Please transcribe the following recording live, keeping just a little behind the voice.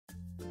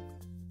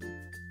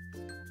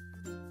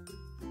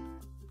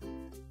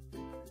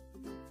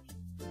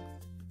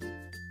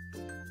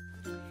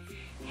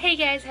Hey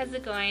guys, how's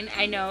it going?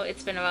 I know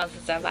it's been a while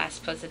since I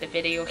last posted a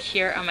video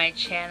here on my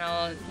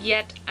channel,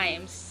 yet I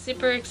am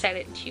super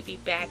excited to be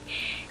back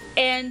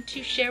and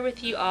to share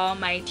with you all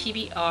my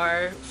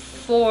TBR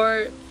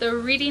for the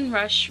Reading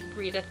Rush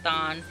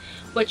Readathon,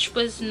 which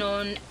was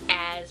known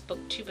as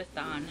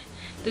Booktubeathon.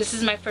 This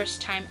is my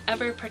first time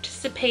ever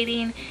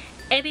participating.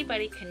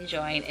 Anybody can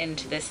join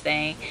into this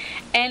thing,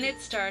 and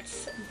it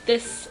starts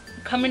this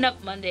coming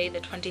up Monday the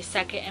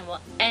 22nd and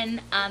will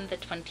end on the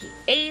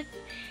 28th.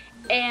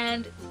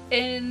 And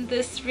in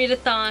this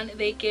readathon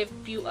they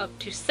give you up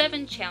to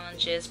 7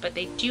 challenges, but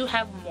they do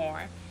have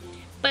more,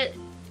 but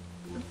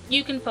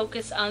you can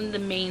focus on the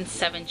main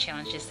 7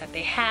 challenges that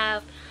they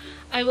have.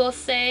 I will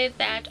say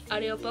that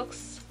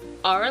audiobooks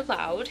are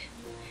allowed,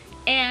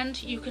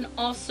 and you can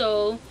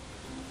also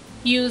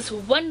use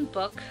one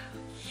book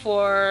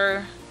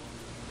for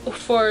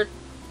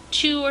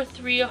 2 or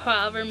 3 or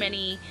however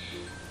many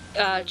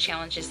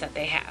challenges that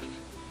they have.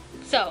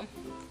 So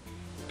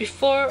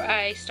before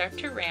I start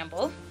to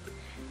ramble,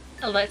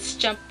 let's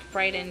jump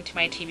right into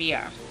my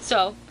TBR.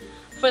 So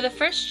for the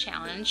first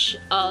challenge,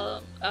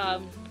 all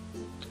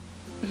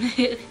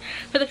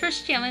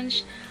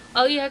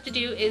you have to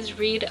do is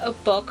read a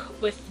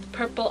book with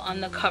purple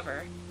on the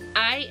cover.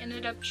 I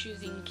ended up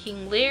choosing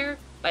King Lear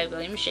by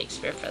William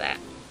Shakespeare for that.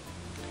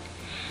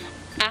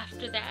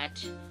 After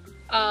that,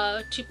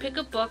 to pick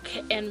a book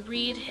and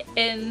read it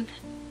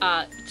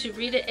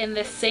in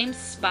the same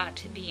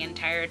spot the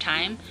entire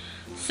time.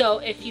 So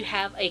if you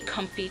have a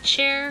comfy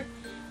chair,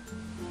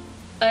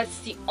 that's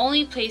the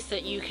only place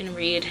that you can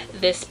read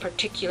this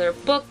particular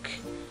book.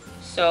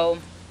 So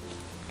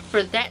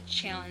for that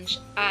challenge,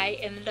 I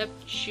ended up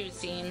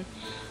choosing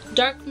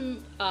Dark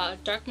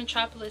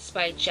Metropolis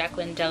by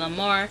Jacqueline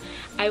Delamore.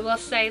 I will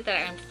say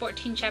that I'm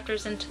 14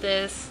 chapters into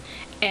this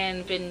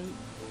and been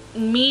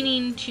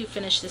meaning to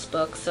finish this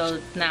book, so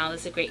now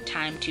is a great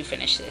time to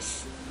finish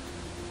this.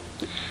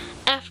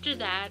 After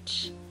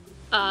that,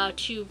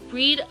 to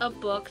read a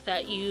book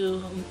that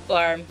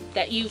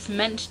you've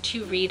meant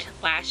to read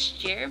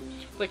last year,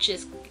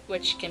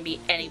 which can be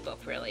any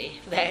book really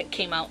that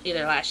came out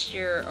either last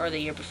year or the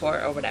year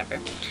before or whatever.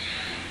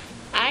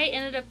 I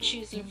ended up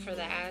choosing for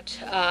that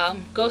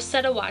Go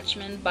Set a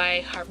Watchman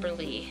by Harper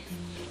Lee.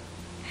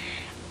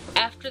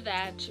 After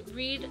that,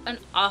 read an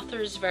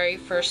author's very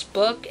first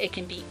book. It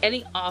can be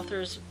any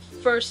author's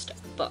first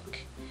book.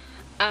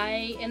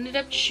 I ended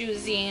up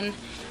choosing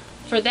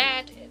for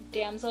that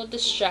Damsel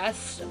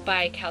Distress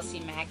by Kelsey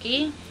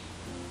Mackey.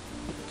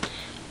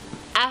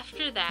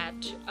 After that,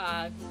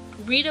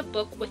 read a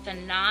book with a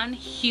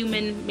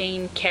non-human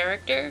main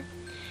character.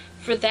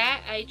 For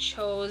that, I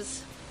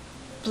chose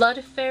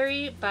Blood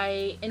Fairy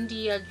by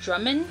India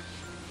Drummond.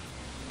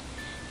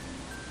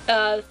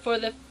 For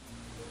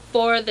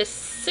the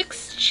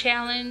 6th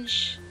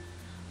challenge,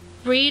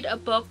 read a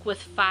book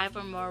with 5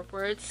 or more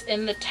words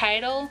in the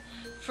title.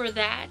 For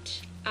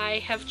that, I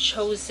have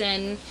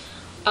chosen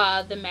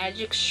The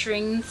Magic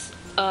Strings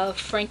of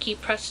Frankie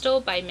Presto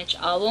by Mitch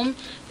Albom.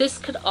 This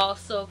could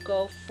also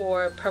go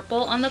for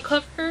purple on the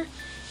cover,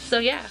 so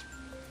yeah.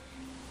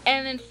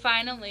 And then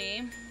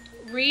finally,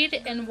 read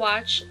and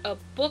watch a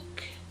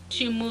book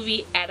to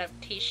movie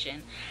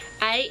adaptation.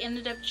 I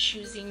ended up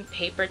choosing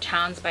Paper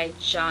Towns by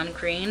John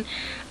Green.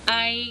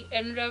 I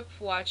ended up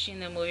watching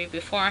the movie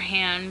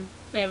beforehand,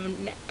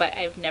 but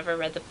I've never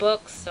read the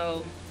book,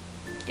 so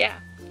yeah.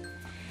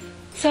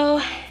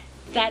 So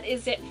that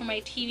is it for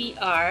my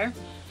TBR.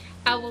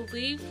 I will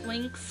leave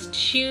links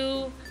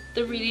to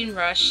the Reading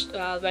Rush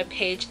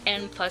webpage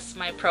and plus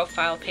my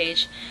profile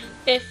page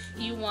if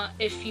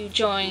you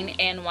join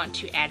and want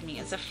to add me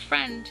as a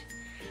friend.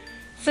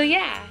 So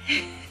yeah.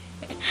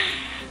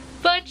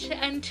 But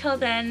until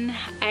then,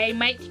 I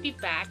might be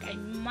back. I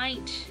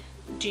might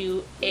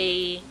do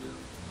a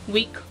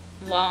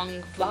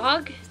week-long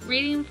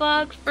reading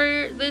vlog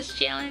for this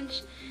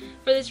challenge,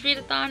 for this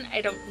readathon.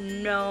 I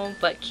don't know,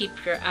 but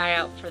keep your eye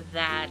out for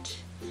that.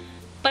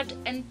 But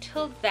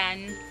until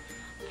then,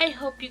 I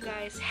hope you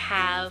guys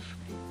have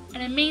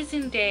an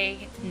amazing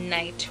day,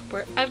 night,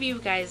 wherever you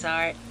guys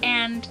are,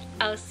 and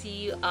I'll see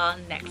you all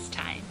next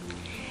time.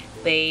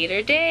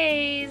 Later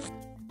days!